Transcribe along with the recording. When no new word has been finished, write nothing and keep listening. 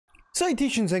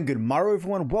Salutations and good morrow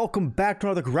everyone, welcome back to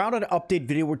another grounded update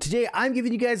video where today I'm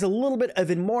giving you guys a little bit of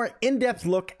a more in-depth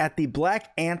look at the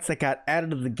black ants that got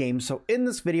added to the game. So in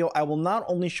this video I will not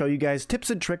only show you guys tips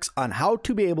and tricks on how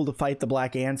to be able to fight the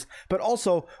black ants, but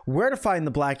also where to find the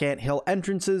black ant hill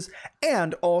entrances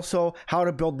and also how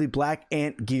to build the black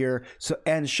ant gear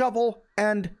and shovel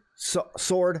and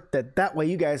sword, that way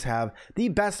you guys have the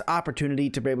best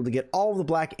opportunity to be able to get all of the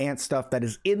black ant stuff that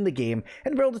is in the game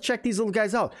and be able to check these little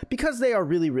guys out because they are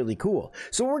really cool.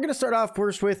 So what we're going to start off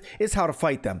first with is how to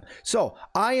fight them. So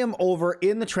I am over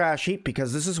in the trash heap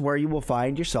because this is where you will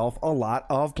find yourself a lot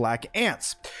of black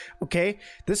ants. Okay,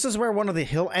 this is where one of the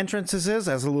hill entrances is,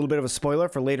 as a little bit of a spoiler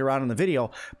for later on in the video,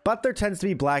 but there tends to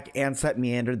be black ants that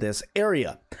meander this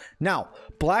area. Now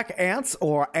black ants,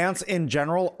 or ants in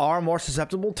general, are more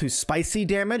susceptible to spicy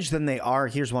damage than they are,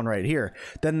 here's one right here,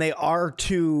 than they are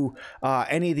to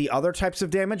any of the other types of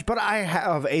damage, but I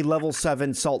have a level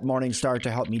 7 Salt Morningstar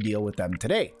to help me deal with them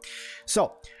today.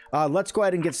 So let's go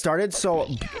ahead and get started. So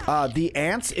the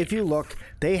ants, if you look,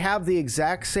 they have the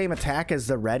exact same attack as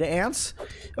the red ants.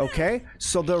 Okay,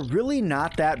 so they're really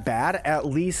not that bad, at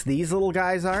least these little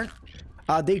guys aren't.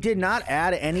 They did not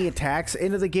add any attacks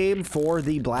into the game for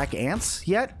the black ants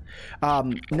yet.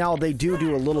 Now they do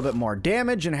a little bit more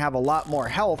damage and have a lot more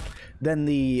health than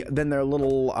their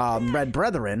little red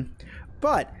brethren,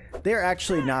 but they're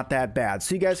actually not that bad.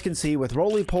 So you guys can see with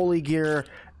roly-poly gear,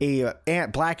 a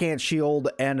black ant shield,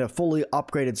 and a fully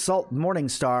upgraded Salt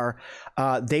Morningstar,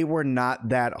 they were not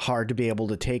that hard to be able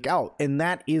to take out. And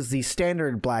that is the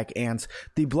standard black ants.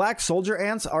 The black soldier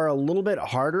ants are a little bit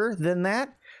harder than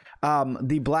that.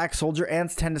 The black soldier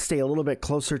ants tend to stay a little bit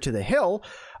closer to the hill.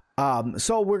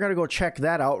 So we're going to go check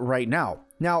that out right now.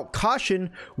 Now,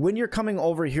 caution, when you're coming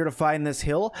over here to find this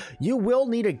hill, you will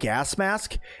need a gas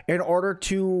mask in order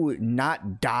to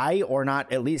not die or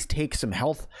not at least take some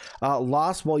health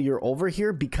loss while you're over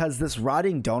here, because this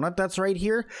rotting donut that's right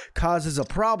here causes a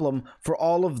problem for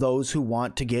all of those who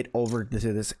want to get over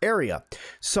to this area.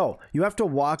 So you have to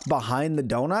walk behind the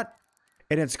donut,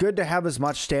 and it's good to have as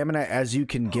much stamina as you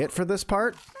can get for this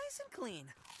part. Nice and clean.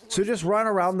 So just run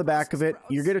around the back of it.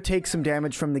 You're going to take some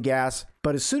damage from the gas,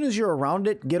 but as soon as you're around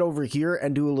it, get over here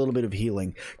and do a little bit of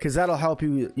healing, because that'll help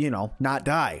you, you know, not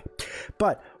die.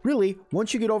 But really,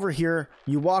 once you get over here,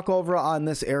 you walk over on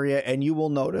this area and you will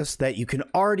notice that you can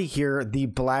already hear the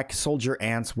black soldier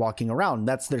ants walking around.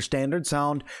 That's their standard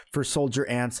sound for soldier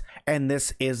ants, and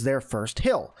this is their first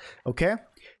hill. Okay,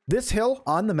 this hill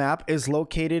on the map is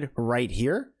located right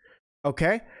here.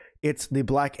 Okay, it's the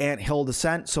black ant hill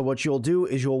descent. So what you'll do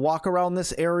is you'll walk around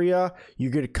this area.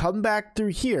 You're going to come back through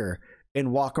here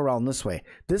and walk around this way.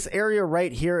 This area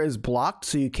right here is blocked,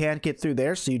 so you can't get through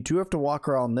there. So you do have to walk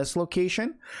around this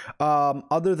location.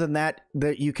 Other than that,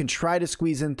 you can try to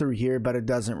squeeze in through here, but it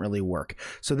doesn't really work.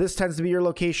 So this tends to be your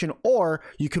location, or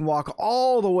you can walk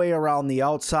all the way around the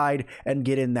outside and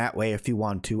get in that way if you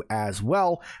want to as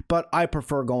well. But I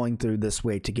prefer going through this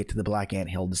way to get to the black ant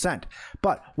hill descent.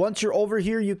 But once you're over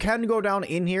here, you can go down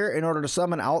in here in order to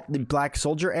summon out the black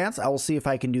soldier ants. I will see if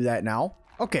I can do that now.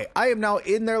 Okay, I am now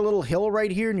in their little hill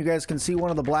right here, and you guys can see one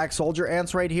of the black soldier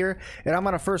ants right here. And I'm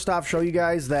going to first off show you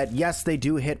guys that, yes, they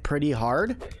do hit pretty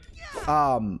hard.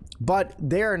 But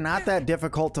they are not that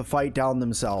difficult to fight down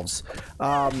themselves.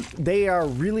 They are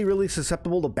really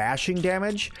susceptible to bashing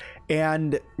damage.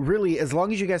 And really, as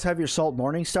long as you guys have your Salt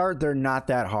Morningstar, they're not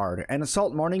that hard. And a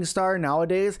Salt Morningstar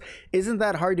nowadays isn't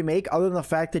that hard to make, other than the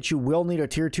fact that you will need a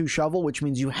tier 2 shovel, which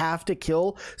means you have to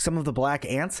kill some of the black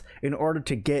ants in order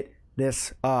to get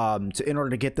this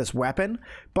weapon.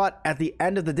 But at the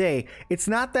end of the day, it's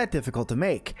not that difficult to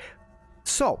make.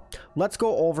 So let's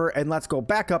go over and let's go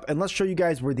back up and let's show you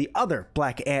guys where the other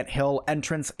black ant hill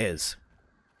entrance is.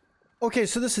 Okay,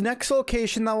 so this next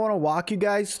location that I want to walk you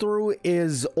guys through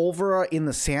is over in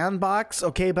the sandbox,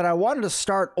 okay? But I wanted to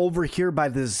start over here by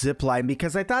this zip line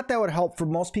because I thought that would help for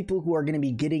most people who are going to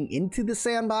be getting into the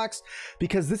sandbox,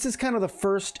 because this is kind of the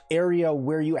first area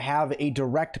where you have a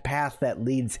direct path that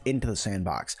leads into the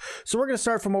sandbox. So we're going to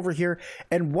start from over here,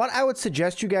 and what I would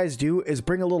suggest you guys do is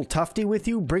bring a little tufty with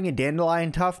you, bring a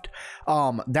dandelion tuft.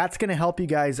 That's going to help you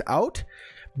guys out,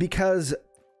 because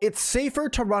it's safer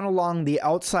to run along the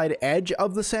outside edge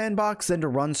of the sandbox than to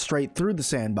run straight through the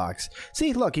sandbox.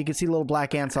 See, look, you can see little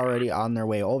black ants already on their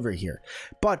way over here.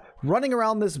 But running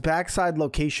around this backside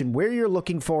location, where you're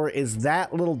looking for is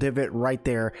that little divot right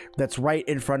there that's right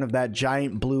in front of that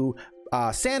giant blue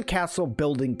sandcastle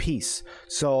building piece.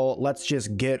 So let's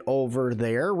just get over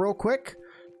there real quick.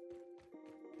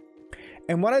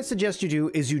 And what I suggest you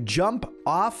do is you jump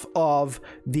off of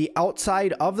the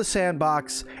outside of the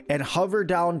sandbox and hover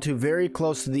down to very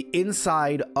close to the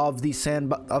inside of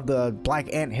the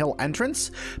Black Ant Hill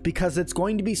entrance, because it's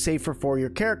going to be safer for your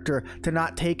character to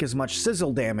not take as much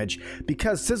sizzle damage,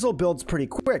 because sizzle builds pretty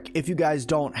quick if you guys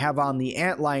don't have on the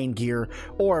antlion gear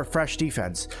or fresh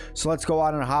defense. So let's go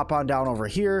on and hop on down over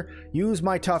here, use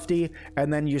my tufty,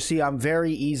 and then you see I'm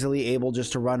very easily able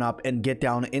just to run up and get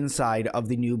down inside of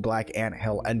the new Black Ant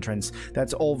Hill entrance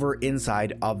that's over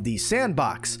inside of the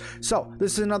sandbox. So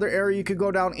this is another area you could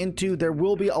go down into. There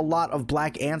will be a lot of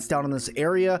black ants down in this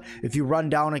area. If you run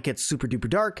down, it gets super duper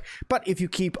dark, but if you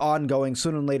keep on going,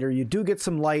 sooner or later you do get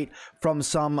some light from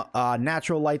some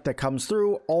natural light that comes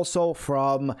through, also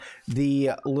from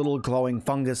the little glowing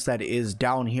fungus that is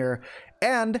down here.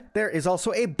 And there is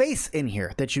also a base in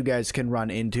here that you guys can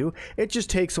run into. It just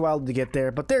takes a while to get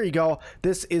there, but there you go.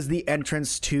 This is the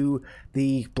entrance to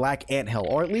the Black Ant Hill,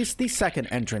 or at least the second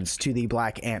entrance to the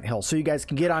Black Ant Hill. So you guys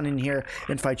can get on in here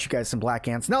and fight you guys some black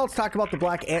ants. Now let's talk about the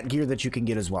black ant gear that you can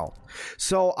get as well.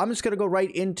 So I'm just going to go right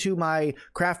into my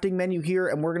crafting menu here,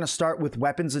 and we're going to start with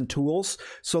weapons and tools.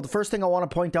 So the first thing I want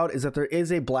to point out is that there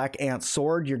is a black ant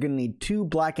sword. You're going to need 2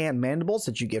 black ant mandibles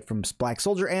that you get from black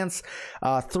soldier ants,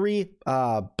 3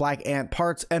 black ant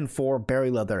parts, and 4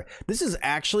 berry leather. This is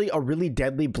actually a really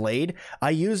deadly blade. I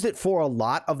used it for a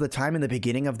lot of the time in the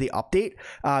beginning of the update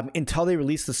until they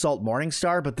released the Salt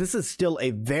Morningstar, but this is still a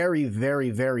very,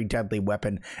 very, very deadly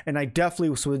weapon, and I definitely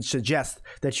would suggest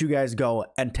that you guys go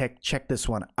and check this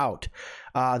one out.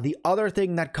 The other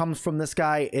thing that comes from this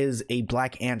guy is a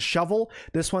black ant shovel.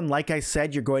 This one, like I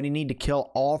said, you're going to need to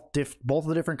kill both of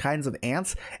the different kinds of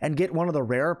ants and get one of the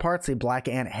rarer parts, a black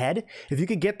ant head. If you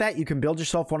could get that, you can build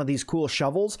yourself one of these cool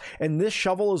shovels, and this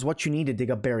shovel is what you need to dig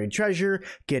up buried treasure,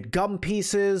 get gum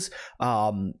pieces.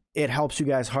 It helps you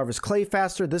guys harvest clay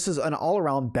faster. This is an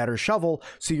all-around better shovel,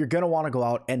 so you're going to want to go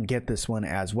out and get this one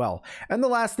as well. And the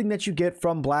last thing that you get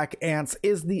from black ants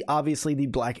is obviously the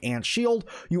black ant shield.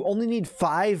 You only need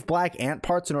 5 black ant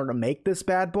parts in order to make this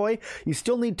bad boy. You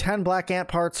still need 10 black ant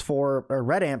parts or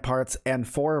red ant parts and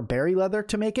 4 berry leather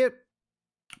to make it.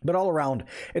 But all around,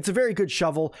 it's a very good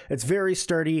shovel, it's very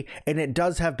sturdy, and it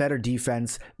does have better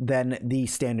defense than the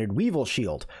standard Weevil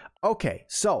shield. Okay,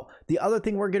 so the other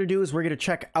thing we're going to do is we're going to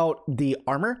check out the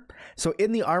armor. So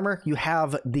in the armor, you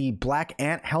have the black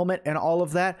ant helmet and all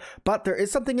of that, but there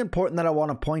is something important that I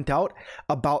want to point out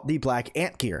about the black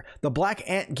ant gear. The black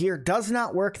ant gear does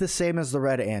not work the same as the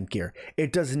red ant gear.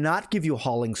 It does not give you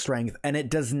hauling strength, and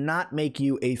it does not make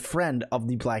you a friend of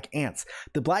the black ants.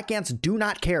 The black ants do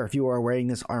not care if you are wearing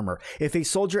this armor. If a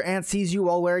soldier ant sees you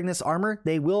while wearing this armor,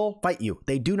 they will fight you.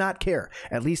 They do not care,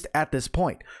 at least at this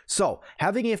point. So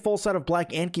having a full set of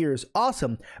black ant gear is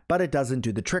awesome, but it doesn't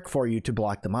do the trick for you to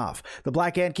block them off. The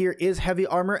black ant gear is heavy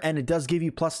armor, and it does give you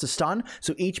plus to stun,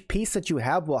 so each piece that you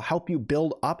have will help you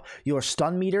build up your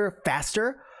stun meter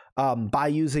faster by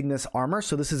using this armor.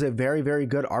 So this is a very, very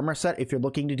good armor set if you're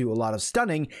looking to do a lot of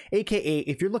stunning, aka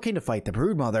if you're looking to fight the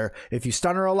Broodmother. If you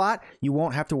stun her a lot, you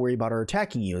won't have to worry about her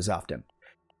attacking you as often.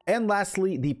 And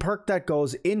lastly, the perk that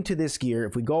goes into this gear,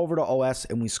 if we go over to OS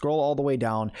and we scroll all the way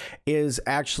down, is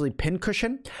actually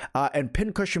Pincushion. And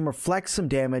Pincushion reflects some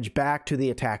damage back to the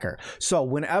attacker. So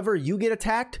whenever you get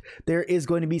attacked, there is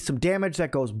going to be some damage that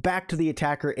goes back to the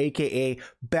attacker, aka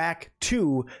back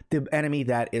to the enemy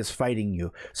that is fighting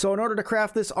you. So in order to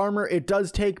craft this armor, it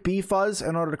does take B-Fuzz.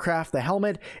 In order to craft the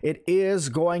helmet, it is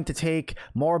going to take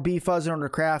more B-Fuzz in order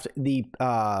to craft the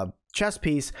chest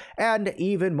piece, and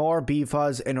even more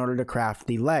B-Fuzz in order to craft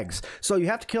the legs. So you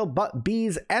have to kill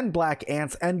bees and black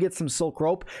ants and get some silk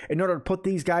rope in order to put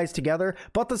these guys together,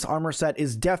 but this armor set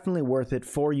is definitely worth it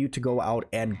for you to go out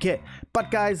and get.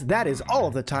 But guys, that is all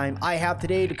of the time I have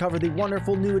today to cover the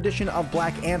wonderful new addition of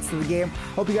black ants to the game.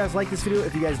 Hope you guys liked this video.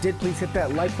 If you guys did, please hit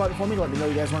that like button for me to let me know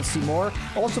you guys want to see more.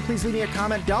 Also, please leave me a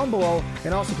comment down below,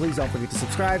 and also please don't forget to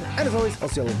subscribe. And as always, I'll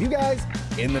see all of you guys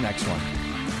in the next one.